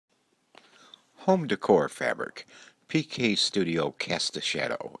Home decor fabric. PK Studio Cast a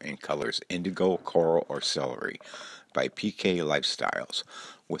Shadow in colors indigo, coral, or celery by PK Lifestyles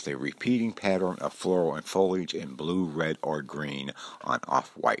with a repeating pattern of floral and foliage in blue, red, or green on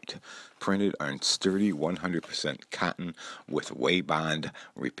off-white. Printed on sturdy 100% cotton with Waybond,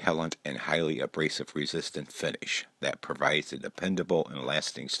 repellent, and highly abrasive resistant finish that provides a dependable and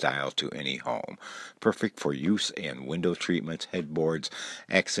lasting style to any home. Perfect for use in window treatments, headboards,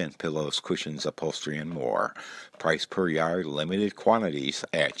 accent pillows, cushions, upholstery, and more. Price per yard, limited quantities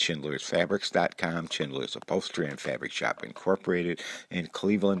at schindlersfabrics.com, Schindler's Upholstery and Fabric Shop Incorporated in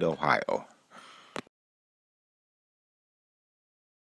Cleveland, Ohio.